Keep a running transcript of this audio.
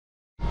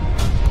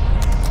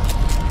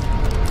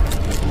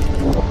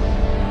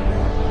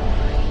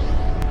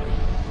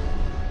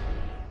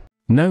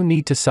No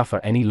need to suffer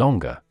any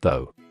longer,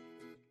 though.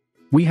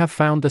 We have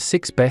found the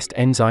 6 best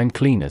enzyme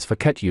cleaners for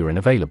cat urine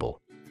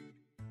available.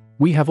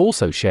 We have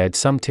also shared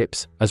some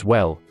tips, as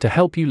well, to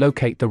help you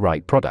locate the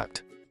right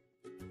product.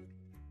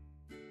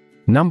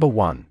 Number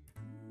 1.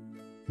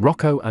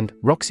 Rocco and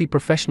Roxie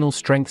Professional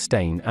Strength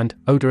Stain and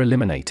Odor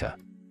Eliminator.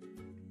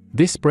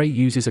 This spray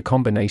uses a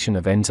combination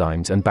of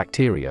enzymes and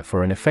bacteria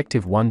for an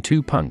effective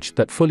 1-2 punch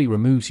that fully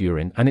removes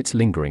urine and its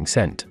lingering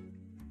scent.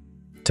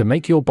 To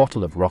make your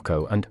bottle of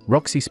Rocco and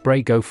Roxie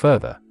spray go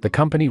further, the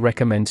company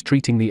recommends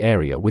treating the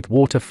area with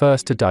water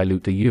first to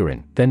dilute the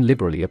urine, then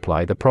liberally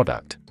apply the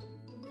product.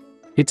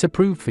 It's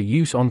approved for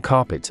use on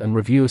carpets, and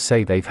reviewers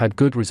say they've had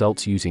good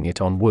results using it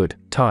on wood,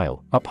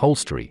 tile,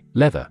 upholstery,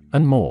 leather,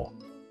 and more.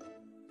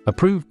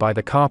 Approved by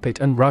the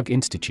Carpet and Rug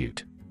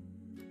Institute.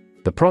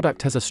 The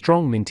product has a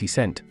strong minty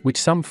scent,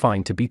 which some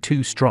find to be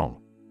too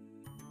strong.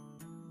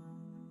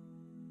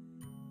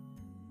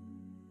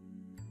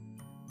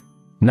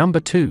 Number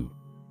 2.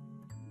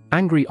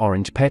 Angry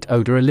Orange Pet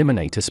Odor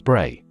Eliminator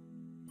Spray.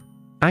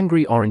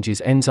 Angry Orange's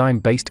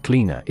enzyme-based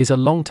cleaner is a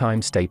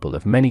long-time staple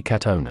of many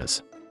cat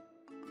owners.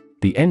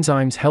 The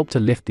enzymes help to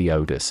lift the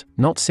odors,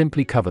 not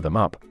simply cover them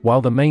up, while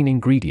the main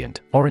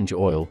ingredient, orange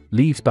oil,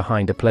 leaves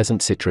behind a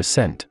pleasant citrus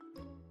scent.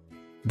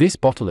 This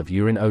bottle of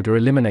urine odor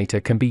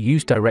eliminator can be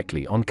used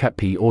directly on cat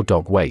pee or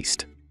dog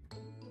waste.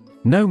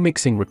 No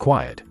mixing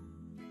required.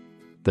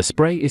 The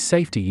spray is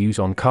safe to use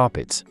on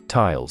carpets,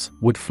 tiles,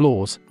 wood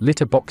floors,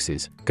 litter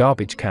boxes,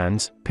 garbage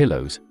cans,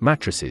 pillows,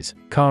 mattresses,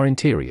 car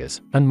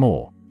interiors, and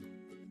more.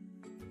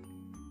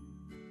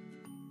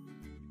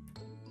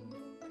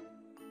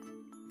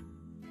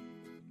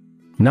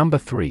 Number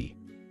 3.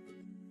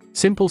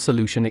 Simple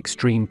Solution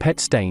Extreme Pet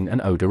Stain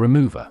and Odor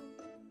Remover.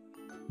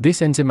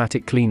 This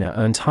enzymatic cleaner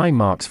earns high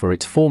marks for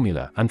its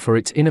formula and for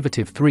its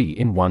innovative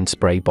 3-in-1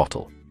 spray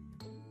bottle.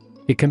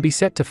 It can be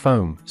set to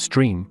foam,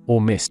 stream,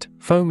 or mist.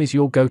 Foam is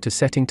your go-to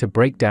setting to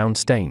break down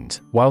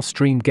stains, while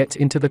stream gets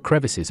into the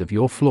crevices of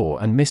your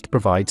floor and mist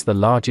provides the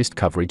largest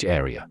coverage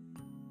area.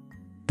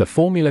 The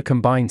formula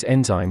combines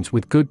enzymes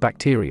with good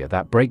bacteria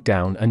that break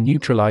down and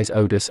neutralize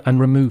odors and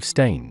remove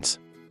stains.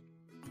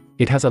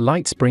 It has a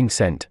light spring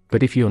scent,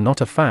 but if you're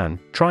not a fan,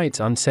 try its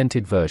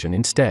unscented version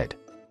instead.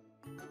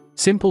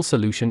 Simple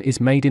Solution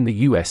is made in the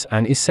US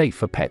and is safe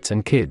for pets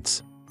and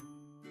kids.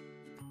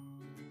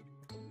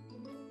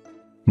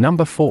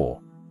 Number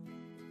 4.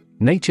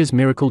 Nature's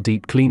Miracle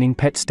Deep Cleaning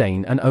Pet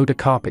Stain and Odor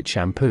Carpet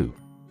Shampoo.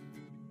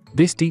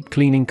 This deep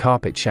cleaning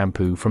carpet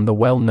shampoo from the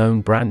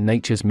well-known brand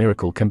Nature's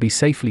Miracle can be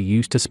safely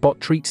used to spot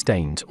treat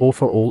stains or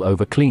for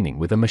all-over cleaning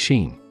with a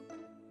machine.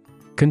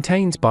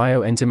 Contains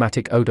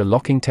bioenzymatic odor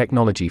locking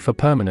technology for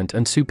permanent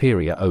and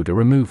superior odor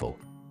removal.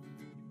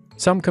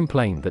 Some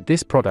complain that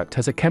this product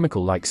has a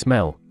chemical-like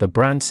smell. The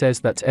brand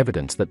says that's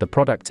evidence that the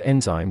product's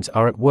enzymes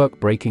are at work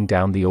breaking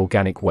down the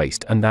organic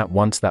waste, and that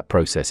once that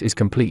process is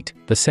complete,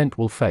 the scent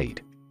will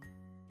fade.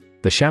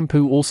 The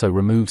shampoo also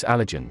removes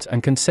allergens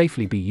and can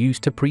safely be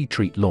used to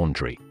pre-treat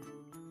laundry.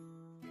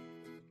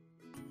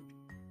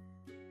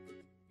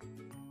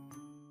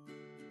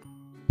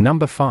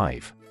 Number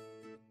 5.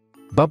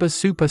 BUBBAS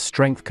Super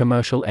Strength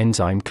Commercial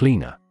Enzyme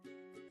Cleaner.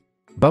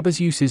 BUBBAS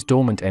uses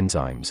dormant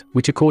enzymes,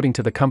 which according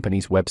to the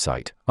company's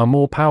website, are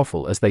more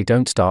powerful as they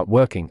don't start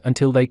working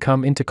until they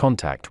come into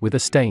contact with a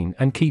stain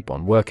and keep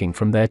on working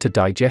from there to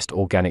digest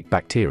organic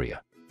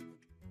bacteria.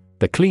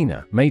 The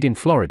cleaner, made in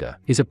Florida,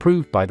 is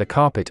approved by the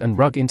Carpet and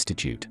Rug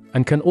Institute,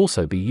 and can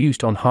also be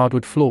used on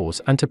hardwood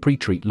floors and to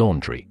pre-treat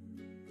laundry.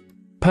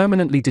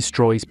 Permanently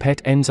destroys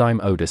pet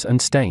enzyme odors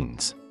and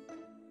stains.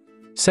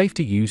 Safe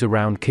to use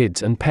around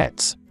kids and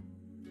pets.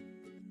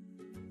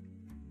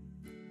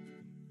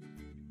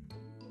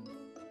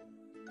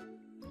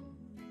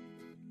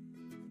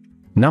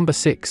 Number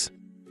 6.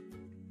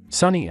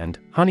 Sunny and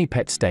Honey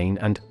Pet Stain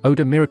and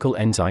Odor Miracle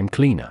Enzyme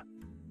Cleaner.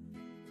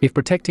 If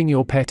protecting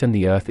your pet and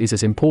the earth is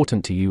as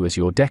important to you as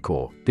your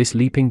decor, this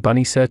Leaping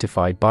Bunny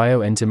certified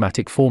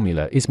bioenzymatic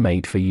formula is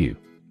made for you.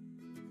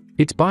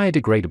 It's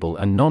biodegradable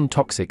and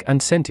non-toxic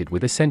and scented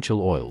with essential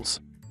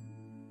oils.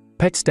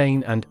 Pet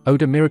Stain and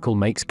Odor Miracle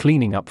makes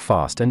cleaning up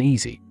fast and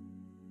easy.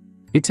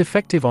 It's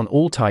effective on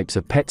all types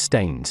of pet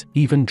stains,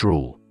 even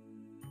drool.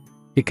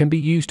 It can be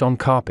used on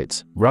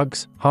carpets,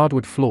 rugs,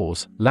 hardwood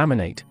floors,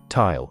 laminate,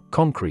 tile,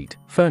 concrete,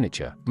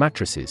 furniture,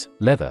 mattresses,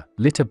 leather,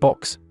 litter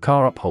box,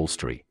 car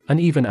upholstery, and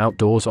even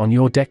outdoors on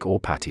your deck or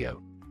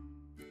patio.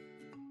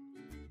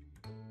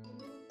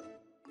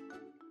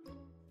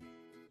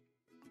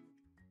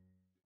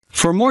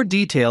 For more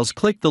details,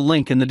 click the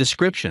link in the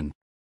description.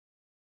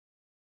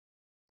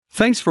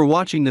 Thanks for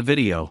watching the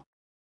video.